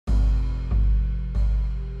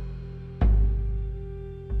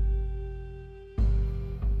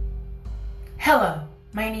Hello,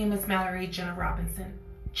 my name is Mallory Jenna Robinson.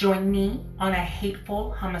 Join me on A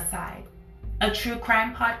Hateful Homicide, a true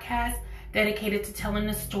crime podcast dedicated to telling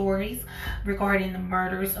the stories regarding the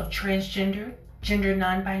murders of transgender, gender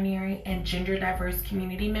non-binary, and gender diverse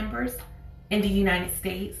community members in the United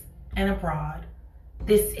States and abroad.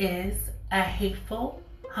 This is A Hateful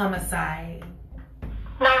Homicide.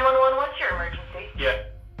 911, what's your emergency? Yeah.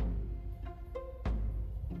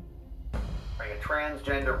 A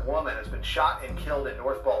transgender woman has been shot and killed in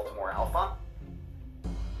North Baltimore. Alpha?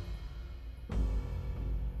 In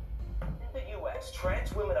the U.S.,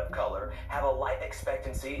 trans women of color have a life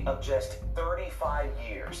expectancy of just 35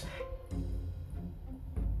 years.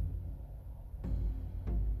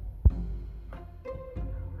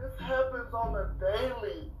 This happens on a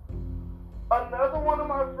daily. Another one of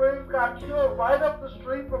my friends got killed right up the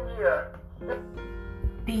street from here.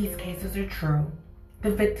 These cases are true.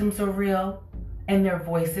 The victims are real, and their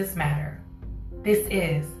voices matter. This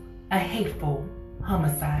is A Hateful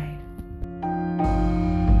Homicide.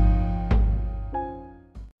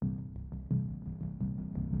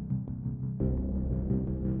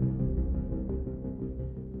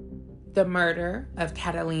 The murder of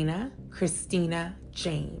Cathalina Christina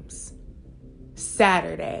James.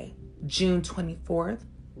 Saturday, June 24th,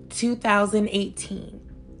 2018,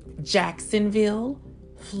 Jacksonville,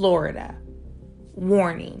 Florida.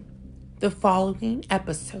 Warning, the following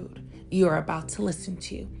episode you are about to listen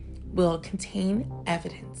to will contain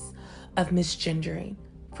evidence of misgendering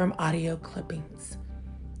from audio clippings.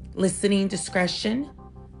 Listening discretion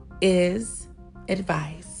is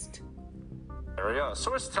advised. A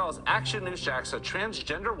source tells Action News Jax a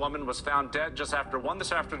transgender woman was found dead just after 1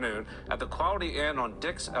 this afternoon at the Quality Inn on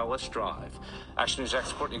Dix Ellis Drive. Action News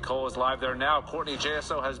Jax Courtney Cole is live there now. Courtney,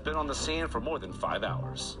 JSO has been on the scene for more than 5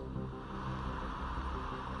 hours.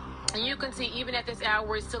 And you can see even at this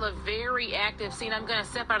hour, it's still a very active scene. I'm going to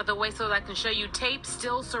step out of the way so that I can show you tape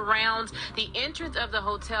still surrounds the entrance of the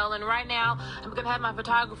hotel. And right now, I'm going to have my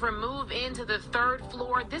photographer move into the third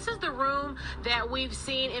floor. This is the room that we've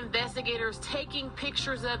seen investigators taking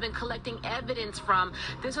pictures of and collecting evidence from.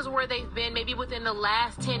 This is where they've been. Maybe within the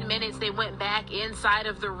last 10 minutes, they went back inside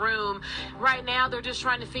of the room. Right now, they're just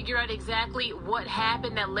trying to figure out exactly what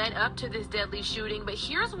happened that led up to this deadly shooting. But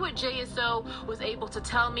here's what JSO was able to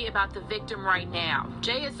tell me about the victim right now.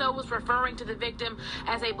 JSO was referring to the victim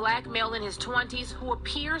as a black male in his 20s who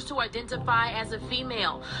appears to identify as a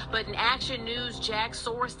female. But in Action News, Jack's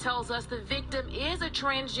source tells us the victim is a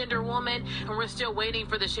transgender woman, and we're still waiting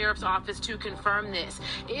for the sheriff's office to confirm this.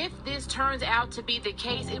 If this turns out to be the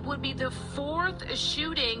case, it would be the fourth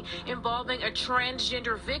shooting involving a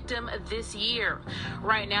transgender victim this year.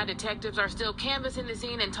 Right now, detectives are still canvassing the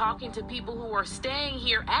scene and talking to people who are staying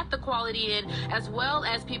here at the Quality Inn, as well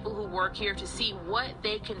as people who work here, to see what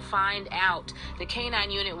they can find out. The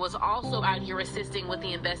K-9 unit was also out here assisting with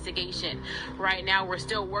the investigation. Right now, we're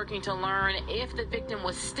still working to learn if the victim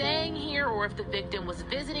was staying here or if the victim was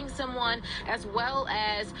visiting someone, as well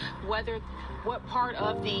as what part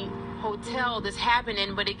of the hotel this happened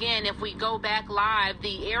in. But again, if we go back live,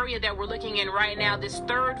 the area that we're looking in right now, this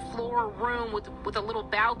third floor room with a little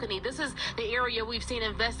balcony, this is the area we've seen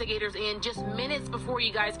investigators in just minutes before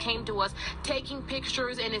you guys came to us, taking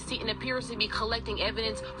pictures, and it appears to be collecting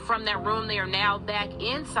evidence from that room. They are now back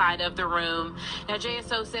inside of the room. Now,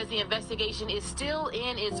 JSO says the investigation is still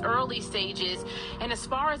in its early stages, and as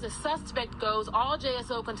far as the suspect goes, all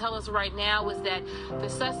JSO can tell us right now is that the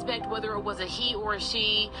suspect, whether it was a he or a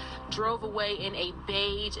she, drove away in a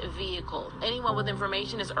beige vehicle. Anyone with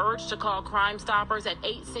information is urged to call Crime Stoppers at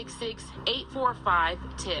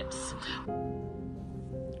 866-845-TIPS.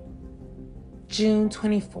 June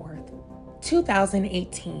 24th,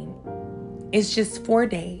 2018 is just 4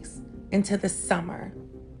 days into the summer.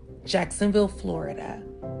 Jacksonville, Florida,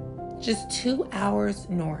 just 2 hours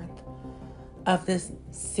north of the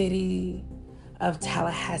city of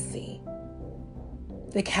Tallahassee,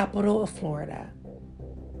 the capital of Florida.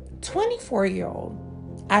 24-year-old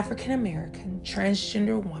African-American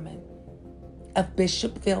transgender woman of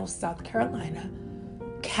Bishopville, South Carolina,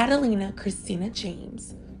 Cathalina Christina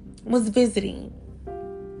James, was visiting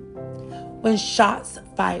when shots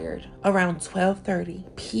fired around 12:30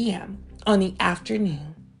 p.m. on the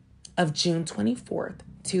afternoon of June 24th,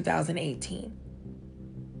 2018.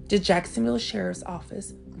 The Jacksonville Sheriff's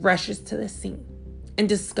Office rushes to the scene and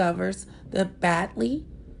discovers the badly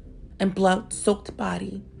and blood-soaked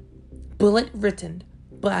bullet-ridden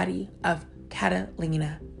body of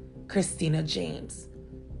Cathalina Christina James.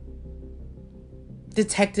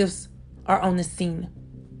 Detectives are on the scene.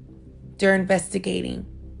 They're investigating.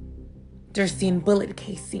 They're seeing bullet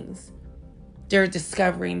casings. They're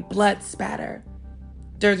discovering blood spatter.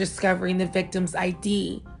 They're discovering the victim's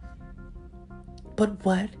ID. But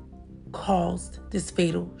what caused this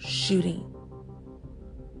fatal shooting?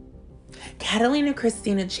 Cathalina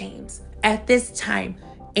Christina James, at this time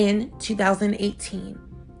in 2018,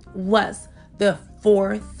 was the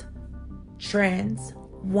fourth trans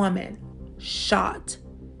woman shot.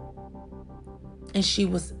 And she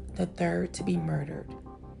was the third to be murdered.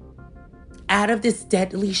 Out of this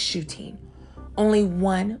deadly shooting, only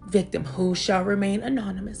one victim, who shall remain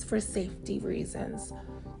anonymous for safety reasons,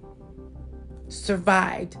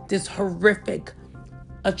 survived this horrific,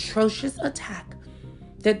 atrocious attack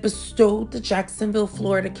that bestowed the Jacksonville,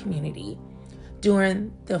 Florida community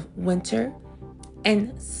during the winter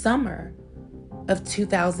and summer of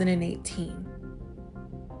 2018.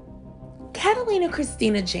 Cathalina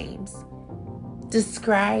Christina James,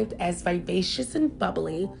 described as vivacious and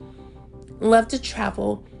bubbly, loved to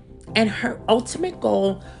travel, and her ultimate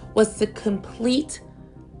goal was to complete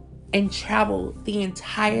and travel the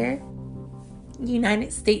entire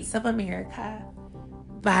United States of America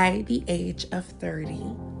by the age of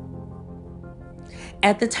 30.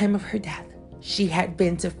 At the time of her death, she had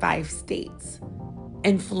been to 5 states,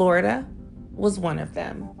 and Florida was one of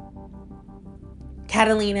them.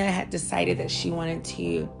 Cathalina had decided that she wanted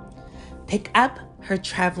to pick up her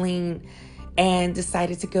traveling and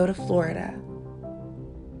decided to go to Florida.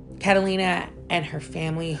 Cathalina and her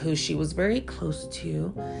family, who she was very close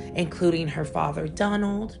to, including her father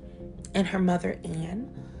Donald and her mother Anne,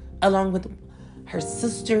 along with her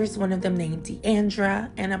sisters, one of them named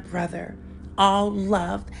Deandra, and a brother, all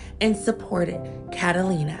loved and supported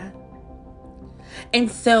Cathalina.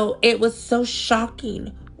 And so it was so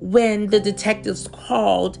shocking when the detectives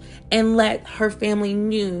called and let her family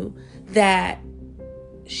knew that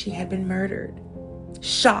she had been murdered,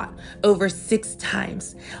 shot over 6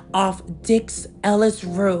 times off Dix Ellis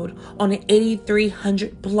Road on an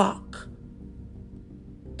 8300 block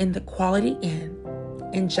in the Quality Inn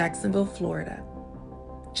in Jacksonville, Florida,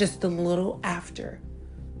 just a little after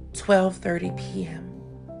 12:30 p.m.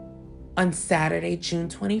 on Saturday, June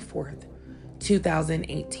 24th,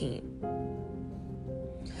 2018.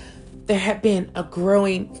 There had been a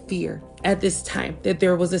growing fear at this time that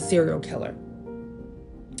there was a serial killer.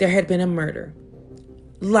 There had been a murder.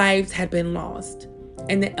 Lives had been lost,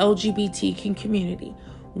 and the LGBTQ community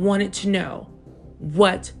wanted to know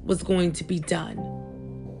what was going to be done.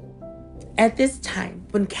 At this time,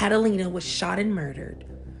 when Cathalina was shot and murdered,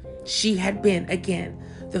 she had been, again,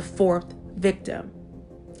 the 4th victim.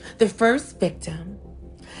 The first victim,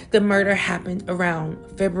 the murder happened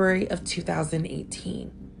around February of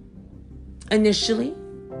 2018. Initially,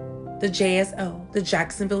 the JSO, the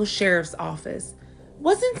Jacksonville Sheriff's Office,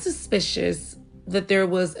 wasn't suspicious that there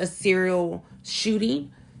was a serial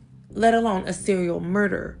shooting, let alone a serial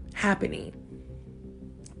murder happening.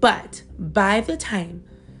 But by the time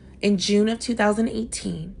in June of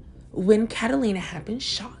 2018, when Cathalina had been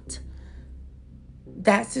shot,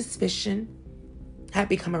 that suspicion had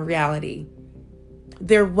become a reality.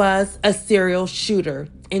 There was a serial shooter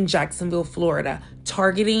in Jacksonville, Florida,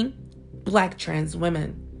 targeting Black trans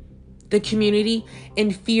women. The community,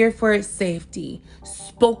 in fear for its safety,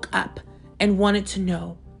 spoke up and wanted to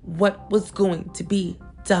know what was going to be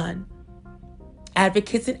done.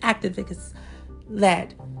 Advocates and activists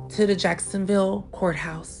led to the Jacksonville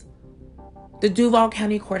courthouse, the Duval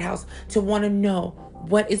County courthouse, to want to know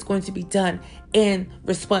what is going to be done in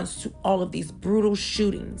response to all of these brutal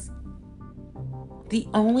shootings. The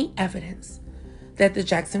only evidence that the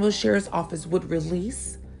Jacksonville Sheriff's Office would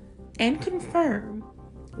release and confirm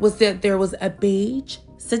was that there was a beige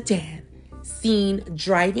sedan seen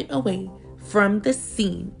driving away from the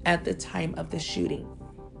scene at the time of the shooting.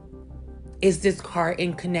 Is this car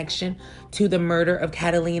in connection to the murder of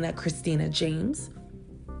Cathalina Christina James?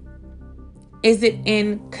 Is it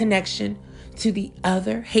in connection to the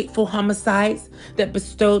other hateful homicides that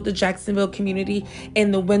bestowed the Jacksonville community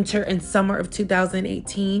in the winter and summer of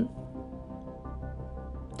 2018?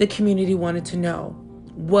 The community wanted to know,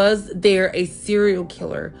 was there a serial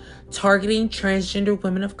killer targeting transgender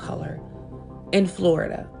women of color in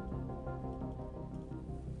Florida?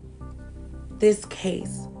 This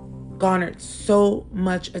case garnered so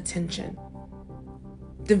much attention.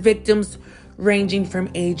 The victims ranging from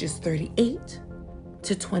ages 38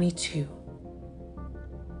 to 22.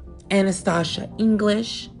 Anastasia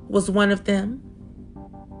English was one of them.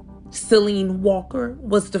 Celine Walker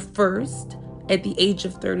was the first at the age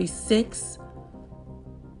of 36.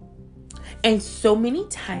 And so many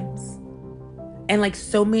times, and like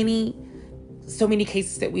so many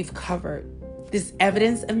cases that we've covered, this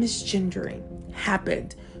evidence of misgendering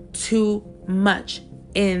happened too much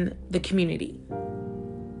in the community.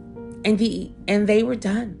 And they were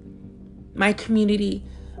done. My community,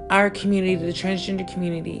 our community, the transgender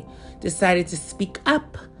community, decided to speak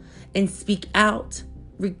up and speak out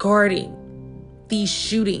regarding these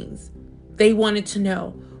shootings. They wanted to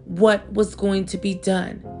know what was going to be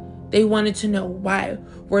done. They wanted to know why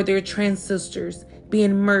were their trans sisters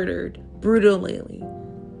being murdered brutally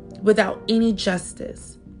without any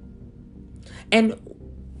justice. And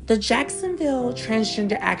the Jacksonville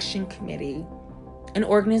Transgender Action Committee, an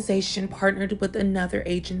organization, partnered with another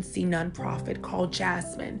agency, nonprofit called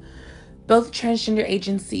Jasmine. Both transgender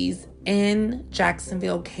agencies in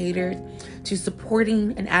Jacksonville catered to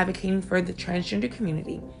supporting and advocating for the transgender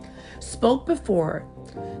community, spoke before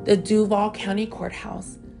the Duval County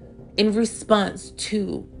Courthouse in response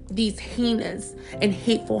to these heinous and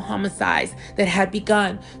hateful homicides that had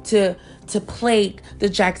begun to plague the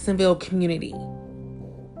Jacksonville community.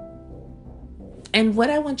 And what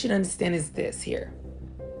I want you to understand is this here.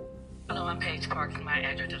 Hello, I'm Paige Parks, and my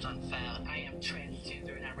address is on file. I am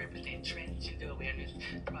transgender, and I represent Transgender Awareness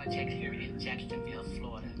Project here in Jacksonville,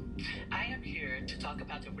 Florida. I am here to talk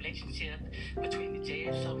about the relationship between the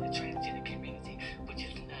JSO and the transgender community, which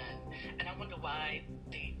is none. And I wonder why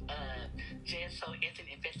the JSO isn't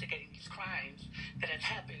investigating these crimes that has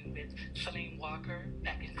happened with Celine Walker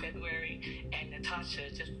back in February and Natasha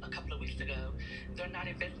just a couple of weeks ago.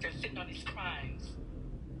 They're sitting on these crimes,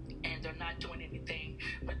 and they're not doing anything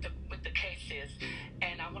with the cases.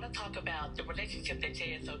 And I want to talk about the relationship that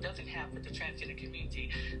JSO doesn't have with the transgender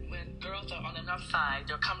community. When girls are on the north side,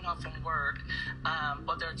 they're coming home from work,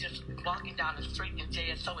 or they're just walking down the street, and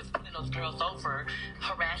JSO is pulling those girls over,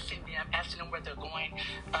 harassing them, asking them where they're going,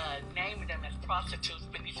 naming them as prostitutes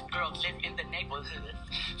when these girls live in the neighborhoods.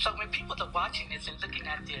 So when people are watching this and looking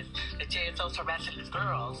at this, the JSO's harassing these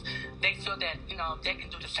girls, they feel that, they can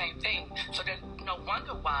do the same thing. So there's no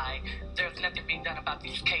wonder why there's nothing being done about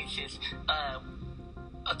these cases of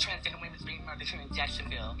transgender women being murdered here in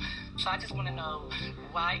Jacksonville. So I just want to know,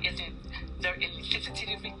 why isn't there any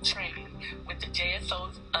sensitivity training with the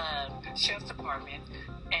JSO's Sheriff's Department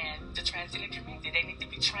and the transgender community? They need to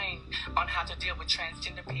be trained on how to deal with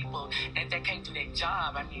transgender people. And if they can't do their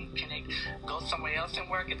job, can they go somewhere else and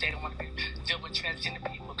work if they don't want to deal with transgender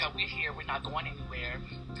people? Because we're here, we're not going anywhere.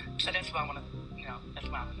 So that's why I want to, that's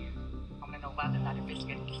why I'm here. I want to know why they're not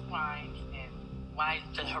investigating these crimes and why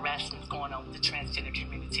the harassment is going on with the transgender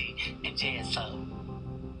community and JSO.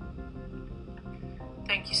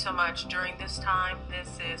 Thank you so much. During this time,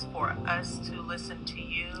 this is for us to listen to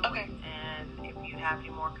you. Okay. And if you have any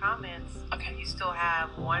more comments, okay, you still have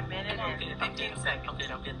 1 minute and 15 seconds.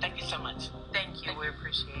 I'm good. Thank you so much. Thank you. We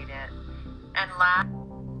appreciate it. And last,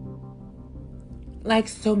 like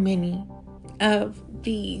so many of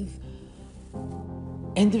these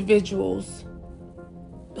individuals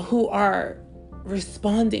who are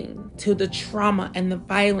responding to the trauma and the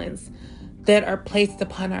violence that are placed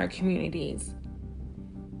upon our communities.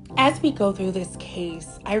 As we go through this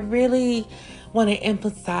case, I really want to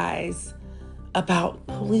emphasize about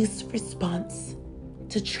police response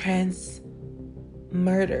to trans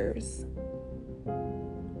murders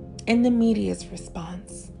and the media's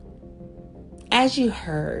response. As you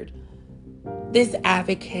heard, this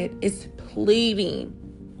advocate is pleading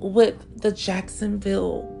with the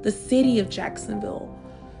city of Jacksonville,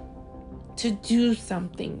 to do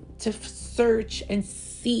something, to search and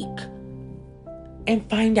seek and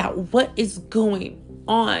find out what is going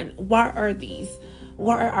on. Why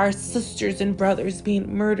are our sisters and brothers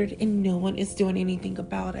being murdered and no one is doing anything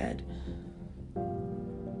about it?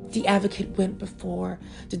 The advocate went before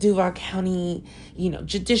the Duval County,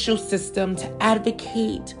 judicial system to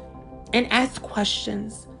advocate and ask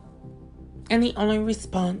questions. And the only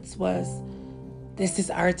response was, this is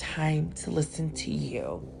our time to listen to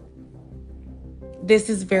you. This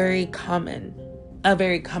is a very common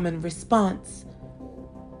response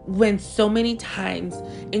when so many times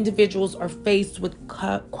individuals are faced with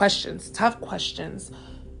tough questions,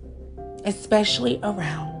 especially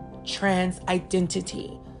around trans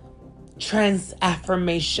identity, trans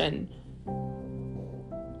affirmation.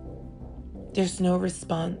 There's no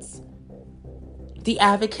response. The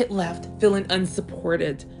advocate left feeling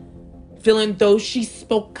unsupported, feeling though she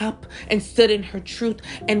spoke up and stood in her truth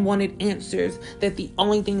and wanted answers, that the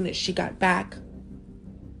only thing that she got back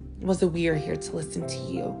was a "we are here to listen to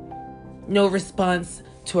you." No response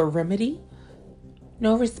to a remedy,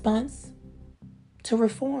 no response to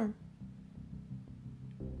reform.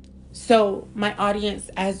 So my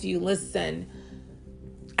audience, as you listen,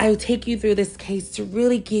 I will take you through this case to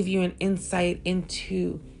really give you an insight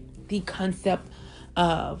into the concept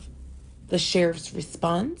of the sheriff's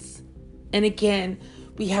response. And again,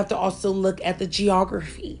 we have to also look at the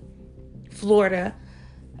geography. Florida,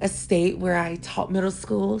 a state where I taught middle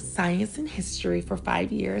school science and history for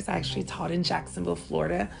 5 years. I actually taught in Jacksonville,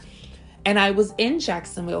 Florida. And I was in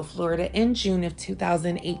Jacksonville, Florida in June of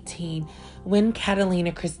 2018 when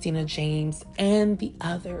Cathalina, Christina James, and the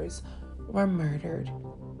others were murdered.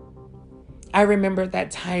 I remember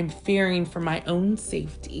that time fearing for my own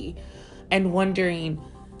safety and wondering,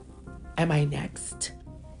 am I next?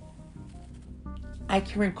 I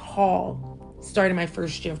can recall starting my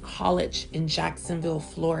first year of college in Jacksonville,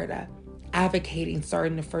 Florida, advocating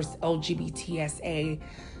starting the first LGBTSA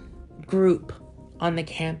group on the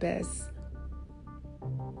campus.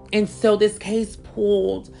 And so this case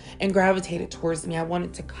pulled and gravitated towards me. I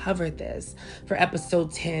wanted to cover this for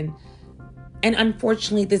episode 10. And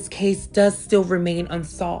unfortunately, this case does still remain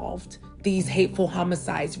unsolved. These hateful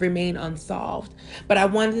homicides remain unsolved. But I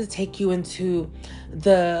wanted to take you into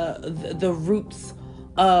the roots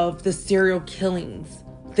of the serial killings,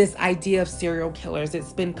 this idea of serial killers.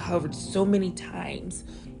 It's been covered so many times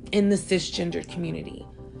in the cisgender community.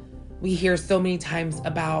 We hear so many times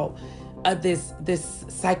about this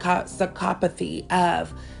psychopathy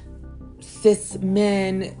of cis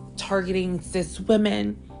men targeting cis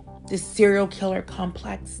women, this serial killer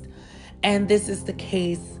complex. And this is the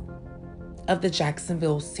case of the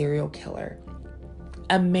Jacksonville serial killer.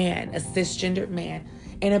 A man, a cisgendered man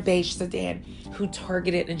in a beige sedan who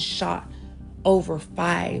targeted and shot over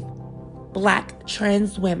 5 Black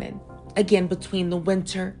trans women, again, between the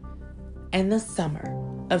winter and the summer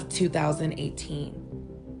of 2018.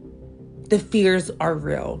 The fears are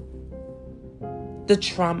real. The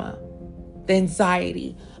trauma, the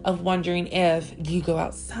anxiety of wondering if you go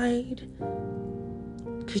outside,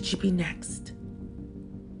 could you be next?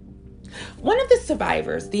 One of the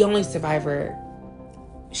survivors, the only survivor,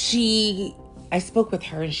 I spoke with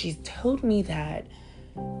her and she told me that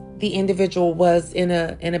the individual was in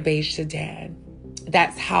a beige sedan.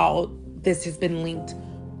 That's how this has been linked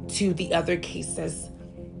to the other cases.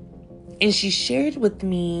 And she shared with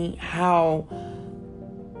me how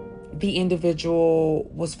the individual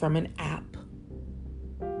was from an app.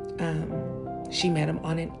 She met him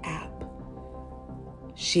on an app.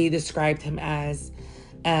 She described him as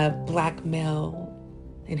a Black male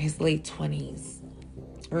in his late 20s,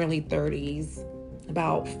 early 30s,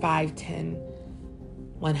 about 5'10",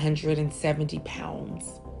 170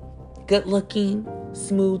 pounds. Good looking,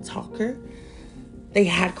 smooth talker. They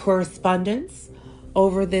had correspondence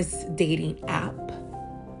over this dating app,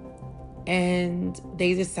 and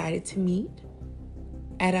they decided to meet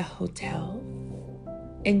at a hotel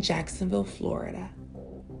in Jacksonville, Florida.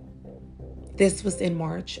 This was in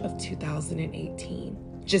March of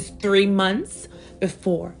 2018, just 3 months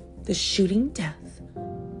before the shooting death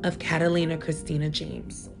of Cathalina Christina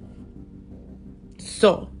James.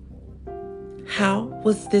 So, how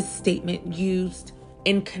was this statement used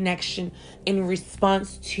in connection, in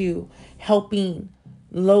response to helping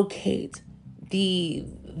locate the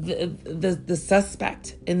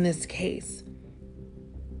suspect in this case?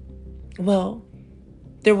 Well,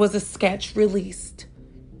 there was a sketch released,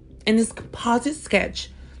 and this composite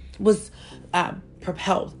sketch was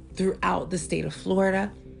propelled throughout the state of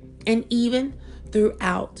Florida and even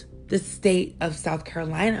throughout the state of South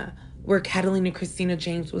Carolina, where Cathalina Christina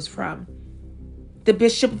James was from. The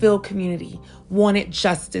Bishopville community wanted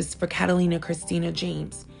justice for Cathalina Christina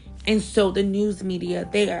James. And so the news media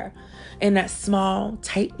there in that small,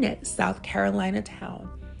 tight-knit South Carolina town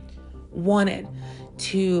wanted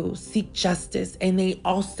to seek justice. And they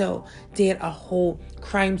also did a whole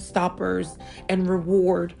Crime Stoppers and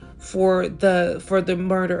reward for the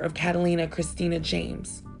murder of Cathalina Christina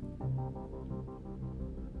James.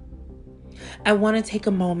 I want to take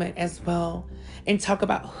a moment as well and talk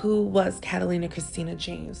about who was Cathalina Christina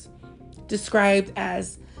James. Described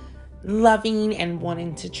as loving and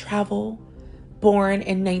wanting to travel, born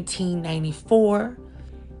in 1994,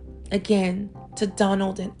 again, to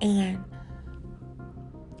Donald and Ann.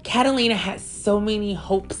 Cathalina had so many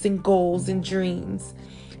hopes and goals and dreams.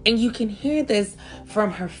 And you can hear this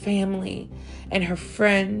from her family and her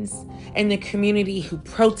friends and the community who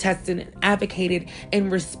protested and advocated in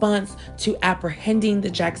response to apprehending the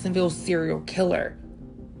Jacksonville serial killer.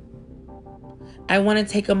 I want to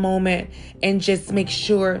take a moment and just make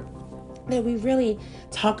sure that we really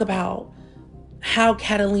talk about how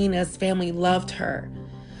Cathalina's family loved her.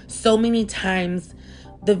 So many times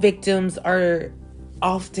the victims are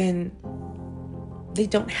often, they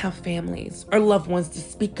don't have families or loved ones to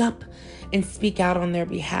speak up and speak out on their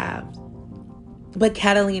behalf. But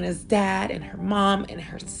Catalina's dad and her mom and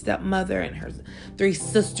her stepmother and her 3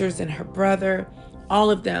 sisters and her brother,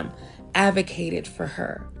 all of them advocated for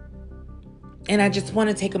her. And I just want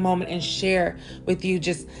to take a moment and share with you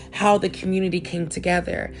just how the community came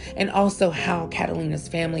together and also how Catalina's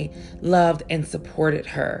family loved and supported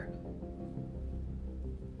her.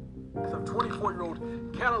 Of 24-year-old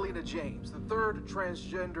Cathalina James, the 3rd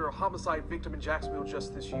transgender homicide victim in Jacksonville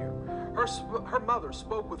just this year. Her mother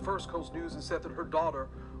spoke with First Coast News and said that her daughter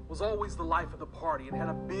was always the life of the party and had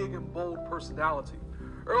a big and bold personality.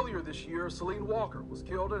 Earlier this year, Celine Walker was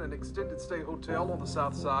killed in an extended stay hotel on the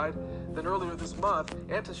south side. Then earlier this month,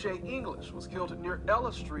 Antashay English was killed near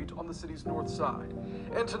Ellis Street on the city's north side.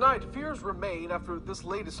 And tonight, fears remain after this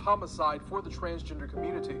latest homicide for the transgender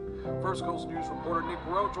community. First Coast News reporter Nick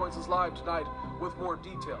Burrow joins us live tonight with more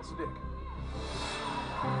details. Nick.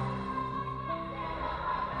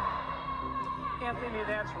 Anthony,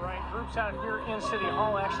 that's right. Groups out here in City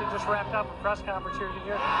Hall actually just wrapped up a press conference here. You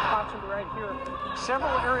can watch it right here. Several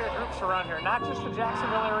area groups around here, not just the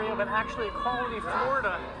Jacksonville area, but actually Quality,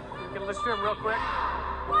 Florida. You can listen to them real quick.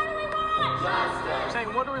 What do we want? Justice. Saying,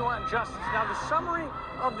 what do we want? Justice. Now, the summary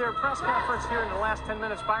of their press conference here in the last 10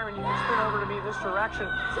 minutes, Byron, you can spin over to me this direction,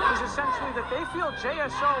 is essentially that they feel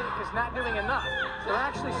JSO is not doing enough. So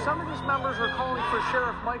actually, some of these members are calling for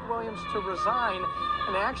Sheriff Mike Williams to resign,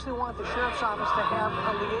 and they actually want the sheriff's office to have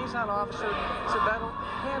a liaison officer to better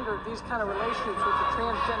handle these kind of relationships with the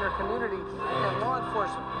transgender community and law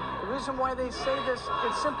enforcement. The reason why they say this,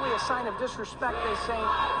 it's simply a sign of disrespect, they say,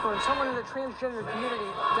 for when someone in the transgender community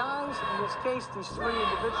dies, in this case, these 3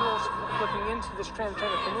 individuals looking into this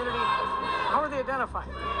transgender community, how are they identified?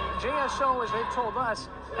 JSO, as they've told us,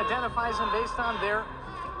 identifies them based on their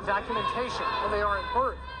documentation, where they are at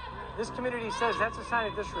birth. This community says that's a sign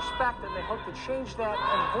of disrespect, and they hope to change that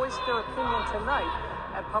and voice their opinion tonight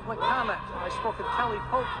at public comment. I spoke with Kelly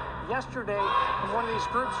Pope yesterday from one of these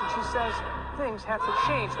groups, and she says things have to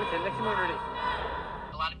change within the community.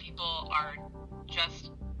 A lot of people are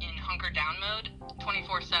just in hunker down mode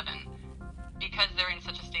 24/7 because they're in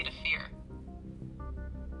such a state of fear.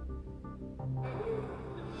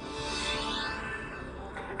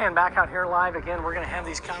 And back out here live again, we're going to have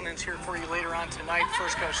these comments here for you later on tonight.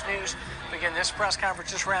 First Coast News. Again, this press conference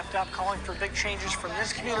just wrapped up, calling for big changes from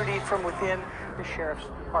this community from within the Sheriff's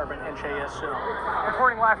Department and JSO.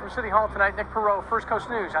 Reporting live from City Hall tonight, Nick Perot, First Coast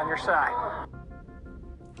News on your side.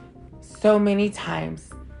 So many times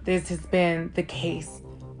this has been the case.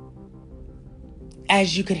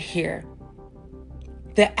 As you could hear,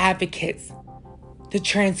 the advocates, the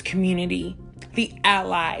trans community, the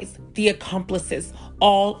allies, the accomplices,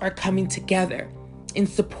 all are coming together in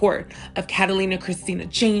support of Cathalina Christina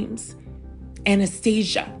James,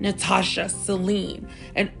 Anastasia, Natasha, Celine,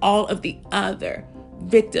 and all of the other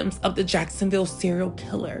victims of the Jacksonville serial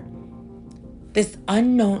killer. This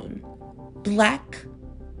unknown, black,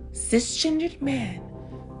 cisgendered man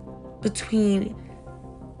between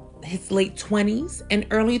his late 20s and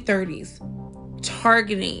early 30s,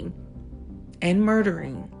 targeting and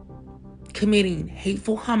murdering, committing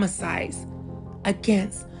hateful homicides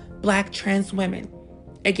against black trans women,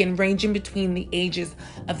 again ranging between the ages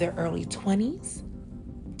of their early 20s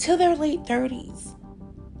to their late 30s.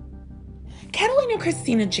 Cathalina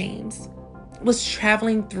Christina James was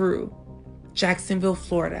traveling through Jacksonville,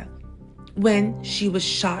 Florida, when she was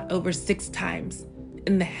shot over 6 times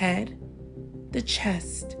in the head, the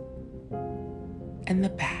chest, and the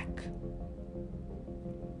back.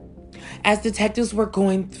 As detectives were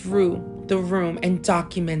going through the room and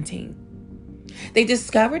documenting, they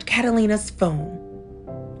discovered Catalina's phone.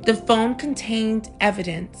 The phone contained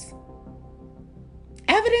evidence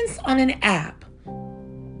on an app.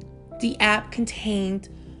 The app contained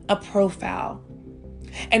a profile.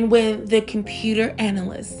 And when the computer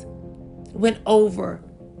analysts went over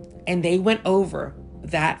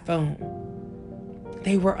that phone,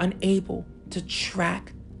 they were unable to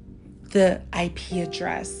track the IP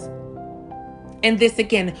address. And this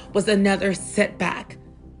again was another setback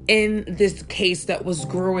in this case that was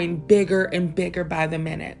growing bigger and bigger by the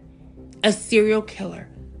minute. A serial killer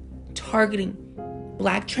targeting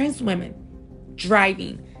black trans women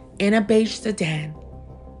driving in a beige sedan.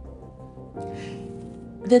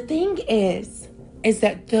 The thing is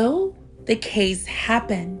that though these cases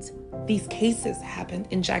happened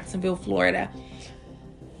in Jacksonville, Florida,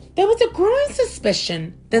 there was a growing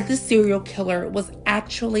suspicion that the serial killer was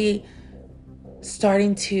actually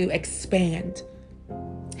starting to expand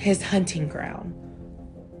his hunting ground.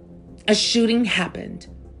 A shooting happened,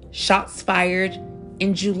 shots fired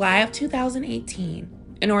in July of 2018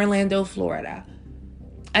 in Orlando, Florida.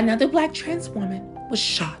 Another black trans woman was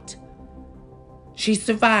shot. She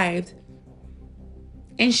survived,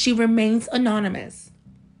 and she remains anonymous.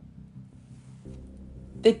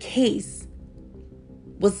 The case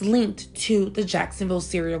was linked to the Jacksonville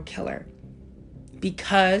serial killer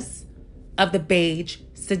because of the beige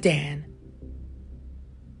sedan.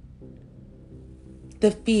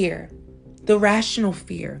 The fear, the rational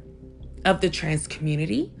fear of the trans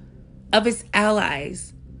community, of its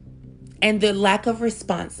allies, and the lack of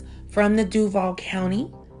response from the Duval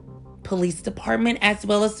County Police Department as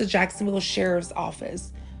well as the Jacksonville Sheriff's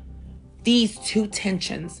Office. These two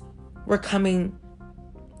tensions were coming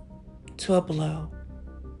to a blow.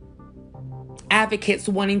 Advocates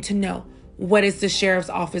wanting to know, what is the Sheriff's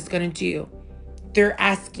Office going to do? They're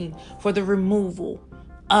asking for the removal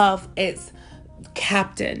of its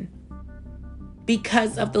captain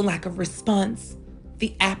because of the lack of response,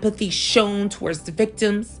 the apathy shown towards the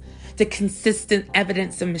victims, the consistent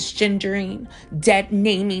evidence of misgendering, dead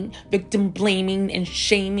naming, victim blaming, and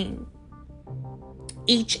shaming.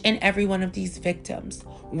 Each and every one of these victims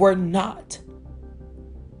were not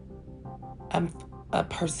a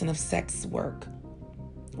person of sex work,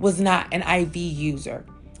 was not an IV user.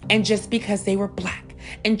 And just because they were Black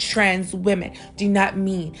and trans women do not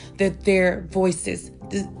mean that their voices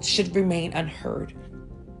should remain unheard.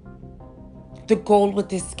 The goal with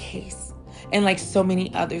this case, and like so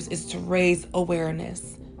many others, is to raise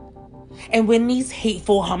awareness. And when these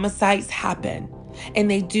hateful homicides happen,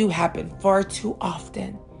 and they do happen far too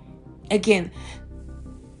often, again,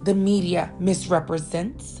 the media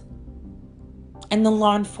misrepresents, and the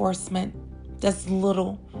law enforcement does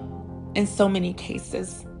little in so many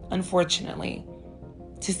cases, unfortunately,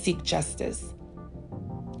 to seek justice.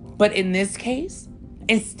 But in this case,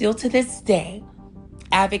 and still to this day,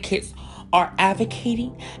 advocates are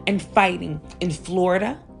advocating and fighting in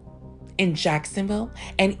Florida, in Jacksonville,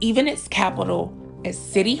 and even its capital at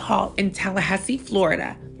City Hall in Tallahassee,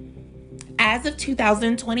 Florida. As of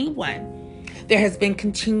 2021, there has been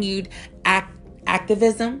continued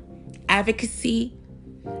activism, advocacy,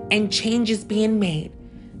 and changes being made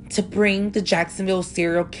to bring the Jacksonville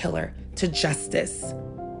serial killer to justice.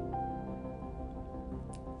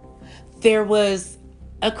 There was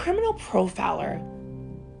a criminal profiler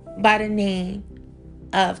by the name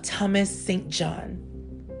of Thomas St. John,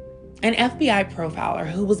 an FBI profiler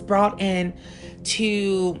who was brought in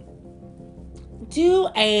to do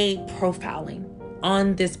a profiling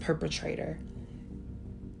on this perpetrator.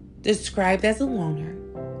 Described as a loner,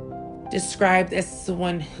 described as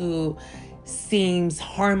someone who seems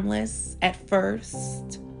harmless at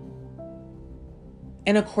first.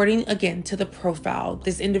 And according, again, to the profile,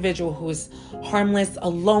 this individual who is harmless, a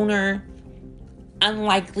loner,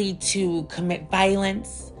 unlikely to commit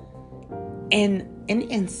violence, in an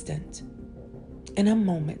instant, in a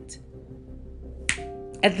moment,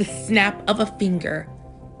 at the snap of a finger,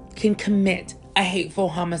 can commit a hateful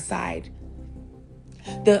homicide.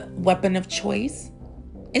 The weapon of choice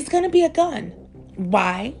is going to be a gun.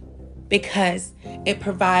 Why? Because it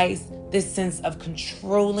provides this sense of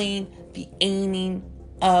controlling the aiming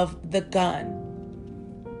of the gun.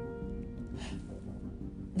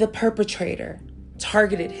 The perpetrator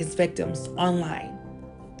targeted his victims online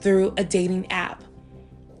through a dating app,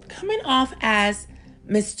 coming off as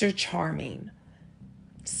Mr. Charming,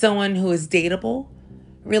 someone who is dateable,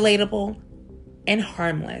 relatable, and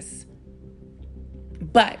harmless.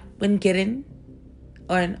 But when getting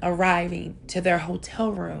and arriving to their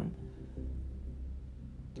hotel room,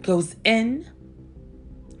 goes in,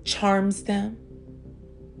 charms them,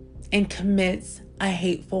 and commits a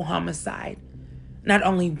hateful homicide. Not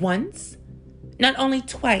only once, not only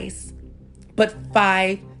twice, but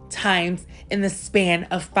 5 times in the span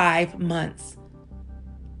of 5 months.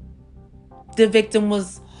 The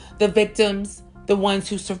victims, the ones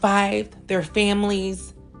who survived, their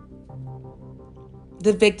families,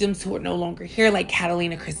 the victims who are no longer here, like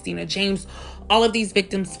Cathalina, Christina, James, all of these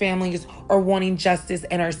victims' families are wanting justice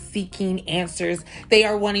and are seeking answers. They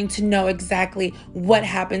are wanting to know exactly what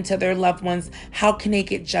happened to their loved ones. How can they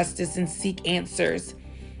get justice and seek answers?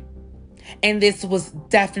 And this was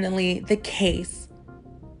definitely the case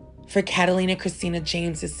for Cathalina Christina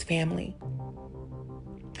James's family.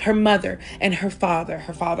 Her mother and her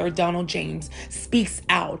father, Donald James, speaks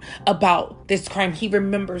out about this crime. He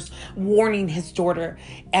remembers warning his daughter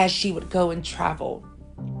as she would go and travel.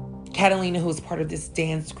 Cathalina, who was part of this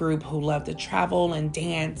dance group who loved to travel and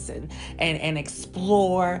dance and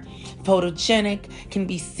explore, photogenic, can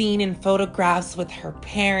be seen in photographs with her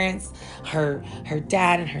parents, her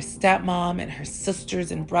dad and her stepmom and her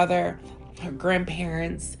sisters and brother, her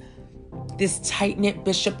grandparents. This tight-knit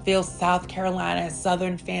Bishopville, South Carolina,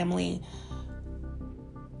 Southern family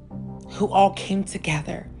who all came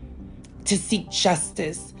together to seek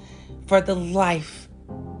justice for the life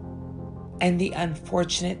and the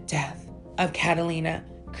unfortunate death of Cathalina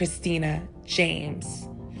Christina James.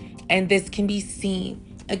 And this can be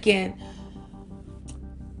seen, again,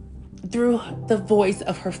 through the voice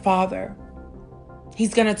of her father.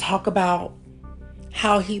 He's going to talk about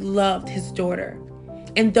how he loved his daughter.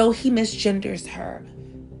 And though he misgenders her,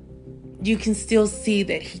 you can still see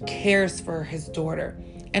that he cares for his daughter.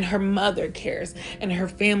 And her mother cares. And her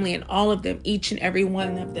family and all of them, each and every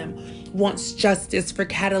one of them, wants justice for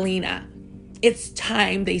Cathalina. It's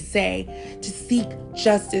time, they say, to seek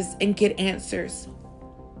justice and get answers.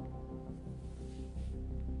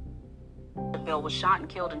 Bill was shot and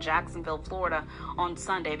killed in Jacksonville, Florida on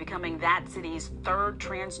Sunday, becoming that city's third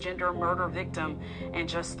transgender murder victim in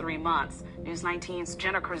just 3 months. News 19's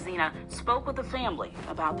Christina spoke with the family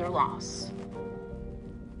about their loss.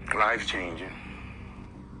 Life-changing.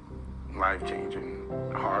 Life-changing.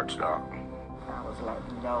 Hard stop. I was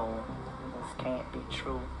like, no, this can't be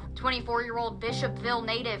true. 24-year-old Bishopville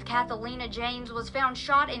native Cathalina James was found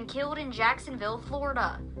shot and killed in Jacksonville,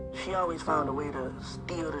 Florida. She always found a way to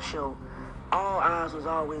steal the show. All eyes was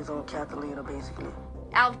always on Cathalina, basically.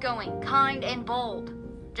 Outgoing, kind, and bold.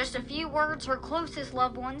 Just a few words her closest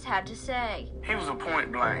loved ones had to say. He was a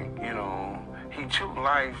point blank, you know. He took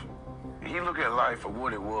life, he looked at life for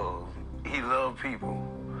what it was. He loved people,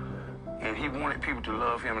 and he wanted people to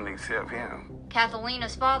love him and accept him.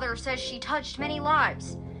 Cathalina's father says she touched many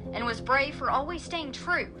lives and was brave for always staying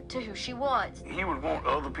true to who she was. He would want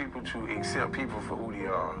other people to accept people for who they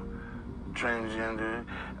are. Transgender,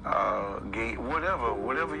 gay,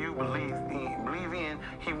 whatever you believe in,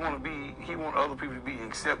 he want other people to be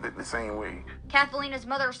accepted the same way. Cathalina's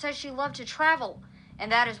mother says she loved to travel, and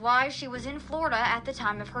that is why she was in Florida at the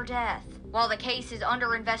time of her death. While the case is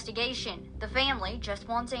under investigation, the family just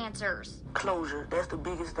wants answers. Closure, that's the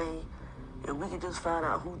biggest thing. If we could just find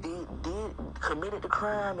out who committed the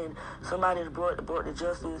crime and somebody's brought to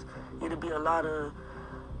justice, it'll be a lot of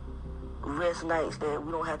rest nights that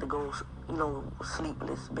we don't have to go,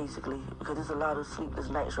 sleepless, basically, because there's a lot of sleepless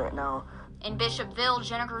nights right now. In Bishopville,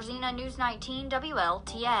 Christina, News 19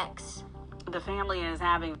 WLTX. The family is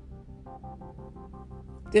having...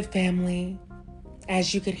 The family,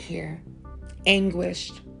 as you could hear,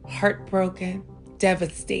 anguished, heartbroken,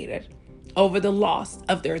 devastated over the loss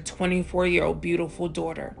of their 24-year-old beautiful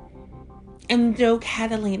daughter. And though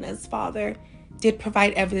Cathalina's father did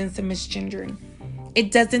provide evidence of misgendering, it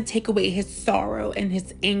doesn't take away his sorrow and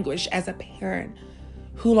his anguish as a parent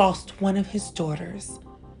who lost one of his daughters.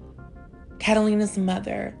 Cathalina's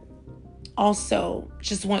mother also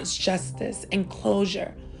just wants justice and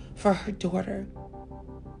closure for her daughter.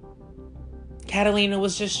 Cathalina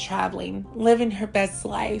was just traveling, living her best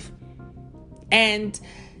life, and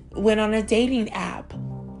went on a dating app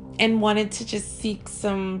and wanted to just seek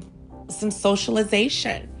some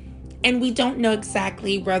socialization. And we don't know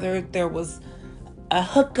exactly whether there was a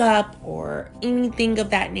hookup or anything of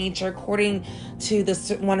that nature. According to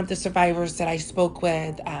one of the survivors that I spoke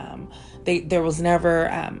with, there was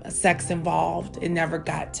never sex involved. It never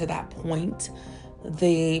got to that point.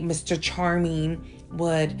 The Mr. Charming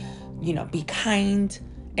would, be kind,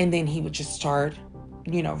 and then he would just start,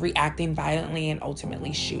 reacting violently and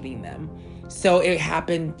ultimately shooting them. So it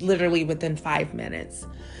happened literally within 5 minutes.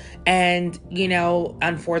 And,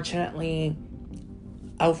 unfortunately,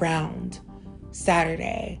 around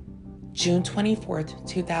Saturday, June 24th,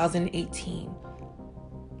 2018,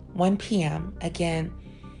 1 p.m., again,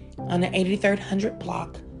 on the 8300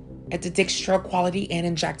 block at the Dickstraw Quality Inn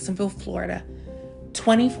in Jacksonville, Florida,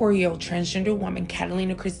 24-year-old transgender woman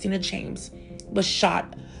Cathalina Christina James was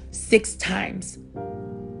shot 6 times,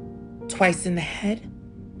 twice in the head,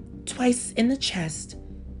 twice in the chest,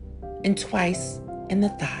 and twice in the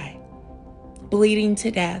thigh, bleeding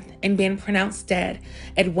to death and being pronounced dead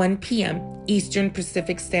at 1 p.m. Eastern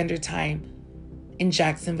Pacific Standard Time in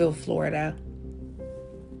Jacksonville, Florida.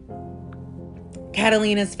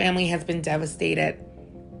 Cathalina's family has been devastated,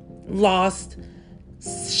 lost,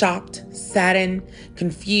 shocked, saddened,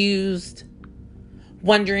 confused,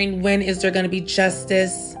 wondering when is there going to be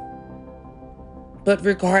justice. But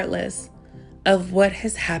regardless of what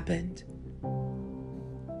has happened,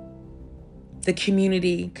 the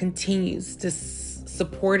community continues to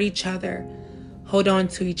support each other, hold on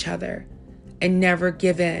to each other, and never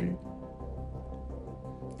give in.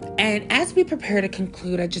 And as we prepare to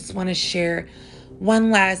conclude, I just want to share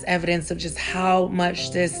one last evidence of just how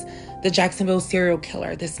much the Jacksonville serial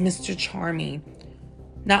killer, this Mr. Charming,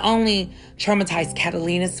 not only traumatized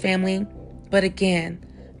Cathalina's family, but again,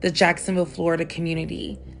 the Jacksonville, Florida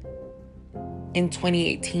community in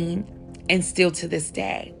 2018 and still to this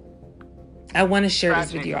day. I want to share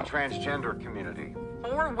this with you all. Transgender community.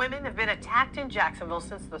 4 women have been attacked in Jacksonville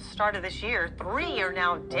since the start of this year. 3 are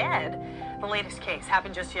now dead. The latest case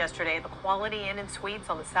happened just yesterday at the Quality Inn and Suites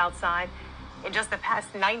on the south side. In just the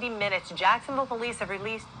past 90 minutes, Jacksonville police have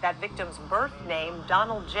released that victim's birth name,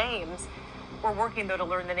 Donald James. We're working, though, to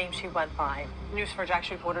learn the name she went by.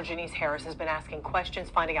 News4Jax reporter Janice Harris has been asking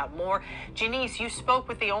questions, finding out more. Janice, you spoke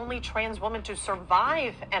with the only trans woman to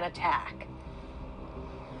survive an attack.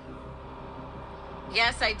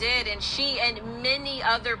 Yes, I did. And she and many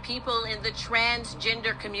other people in the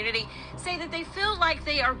transgender community say that they feel like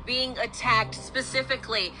they are being attacked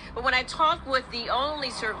specifically. But when I talked with the only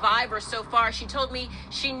survivor so far, she told me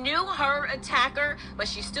she knew her attacker, but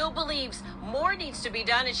she still believes more needs to be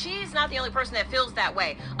done. And she's not the only person that feels that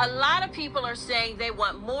way. A lot of people are saying they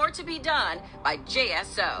want more to be done by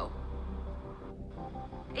JSO.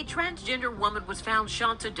 A transgender woman was found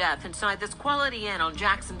shot to death inside this Quality Inn on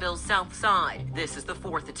Jacksonville's south side. This is the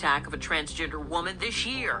 4th attack of a transgender woman this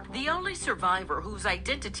year. The only survivor whose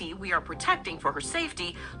identity we are protecting for her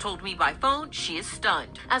safety told me by phone she is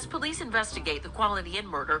stunned. As police investigate the Quality Inn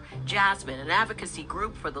murder, Jasmine, an advocacy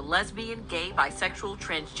group for the lesbian, gay, bisexual,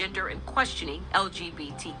 transgender, and questioning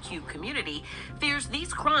LGBTQ community, fears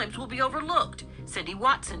these crimes will be overlooked. Cindy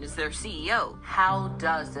Watson is their CEO. How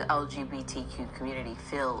does the LGBTQ community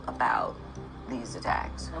feel about these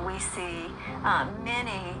attacks? We see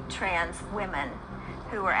many trans women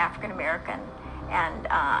who are African American, and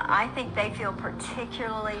I think they feel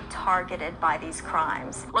particularly targeted by these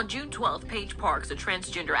crimes. On June 12th, Paige Parks, a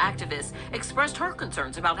transgender activist, expressed her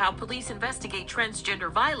concerns about how police investigate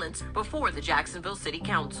transgender violence before the Jacksonville City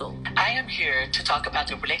Council. I am here to talk about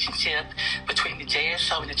the relationship between the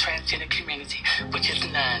JSO and the transgender community, which is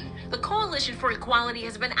none. The Coalition for Equality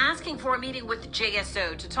has been asking for a meeting with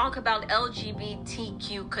JSO to talk about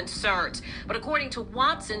LGBTQ concerns. But according to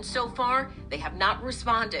Watson, so far, they have not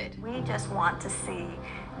responded. We just want to see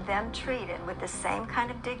them treated with the same kind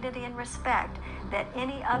of dignity and respect that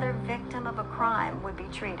any other victim of a crime would be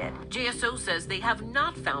treated. JSO says they have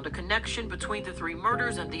not found a connection between the 3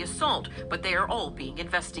 murders and the assault, but they are all being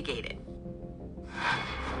investigated.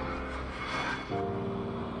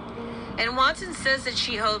 And Watson says that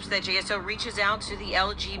she hopes that JSO reaches out to the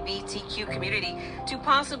LGBTQ community to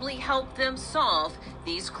possibly help them solve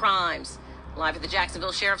these crimes. Live at the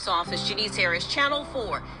Jacksonville Sheriff's Office, Janice Harris, Channel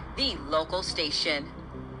 4, the local station.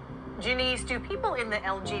 Janice, do people in the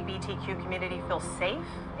LGBTQ community feel safe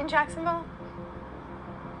in Jacksonville?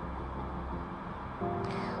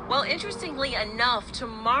 Well, interestingly enough,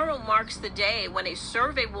 tomorrow marks the day when a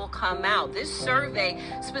survey will come out. This survey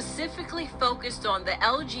specifically focused on the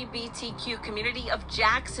LGBTQ community of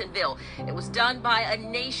Jacksonville. It was done by a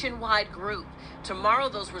nationwide group. Tomorrow,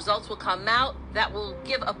 those results will come out. That will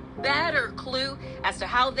give a better clue as to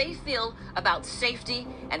how they feel about safety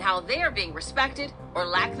and how they are being respected, or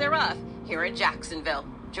lack thereof, here in Jacksonville.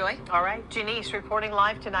 Joy? All right, Janice reporting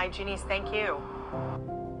live tonight. Janice, thank you.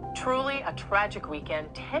 Truly a tragic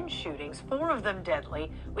weekend. 10 shootings, 4 of them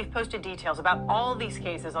deadly. We've posted details about all these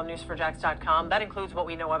cases on news4jax.com. That includes what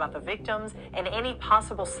we know about the victims and any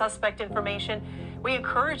possible suspect information. We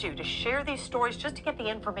encourage you to share these stories just to get the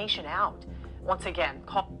information out. Once again,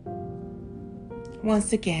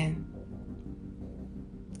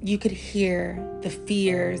 you could hear the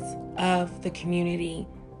fears of the community.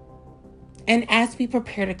 And as we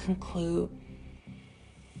prepare to conclude,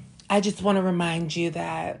 I just want to remind you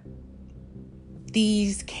that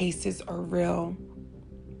these cases are real.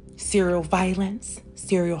 Serial violence,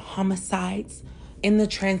 serial homicides in the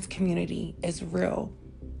trans community is real.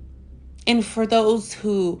 And for those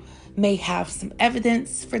who may have some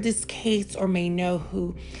evidence for this case or may know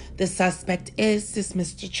who the suspect is, this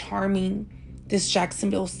Mr. Charming, this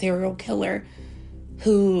Jacksonville serial killer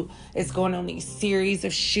who is going on these series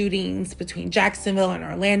of shootings between Jacksonville and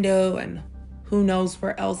Orlando and who knows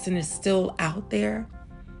where else, and is still out there.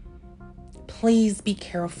 Please be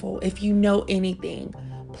careful. If you know anything,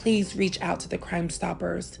 please reach out to the Crime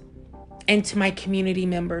Stoppers and to my community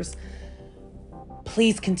members.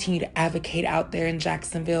 Please continue to advocate out there in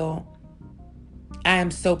Jacksonville. I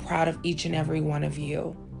am so proud of each and every one of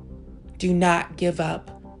you. Do not give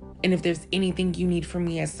up. And if there's anything you need from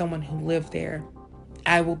me as someone who lived there,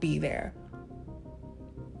 I will be there.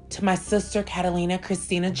 To my sister, Catalina,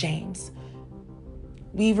 Christina James,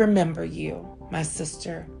 we remember you, my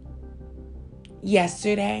sister.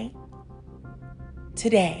 Yesterday,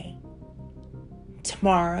 today,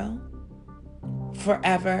 tomorrow,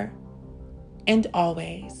 forever, and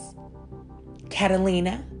always.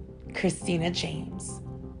 Catalina Christina James,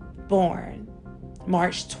 born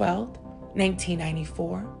March 12th,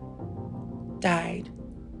 1994, died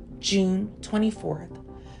June 24th,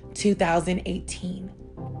 2018,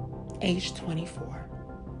 age 24.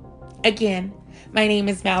 Again, my name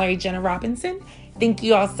is Mallory Jenna Robinson. Thank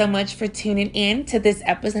you all so much for tuning in to this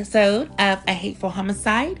episode of A Hateful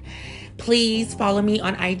Homicide. Please follow me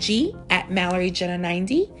on IG at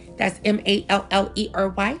MalloryJenna90. That's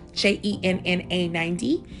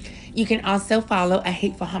MalleryJenna90. You can also follow A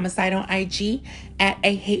Hateful Homicide on IG at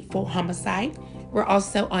A Hateful Homicide. We're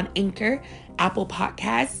also on Anchor, Apple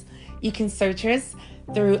Podcasts. You can search us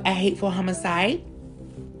through A Hateful Homicide.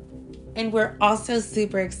 And we're also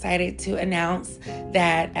super excited to announce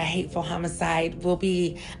that A Hateful Homicide will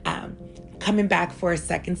be coming back for a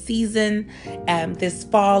second season this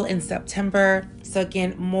fall in September. So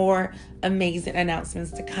again, more amazing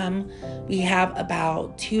announcements to come. We have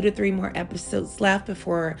about 2 to 3 more episodes left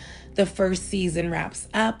before the first season wraps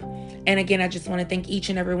up. And again, I just want to thank each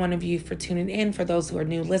and every one of you for tuning in. For those who are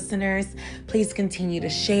new listeners, please continue to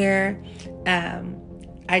share.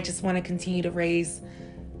 I just want to continue to raise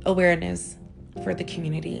awareness for the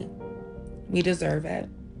community. We deserve it.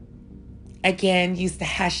 Again, use the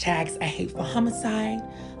hashtags A Hateful Homicide,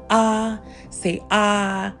 say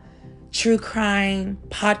True Crime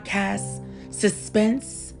Podcast,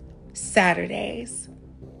 Suspense Saturdays.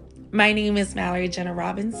 My name is Mallory Jenna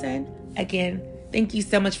Robinson. Again, thank you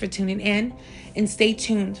so much for tuning in, and stay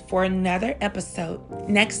tuned for another episode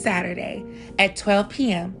next Saturday at 12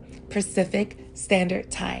 p.m. Pacific Standard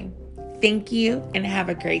Time. Thank you and have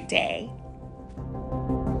a great day.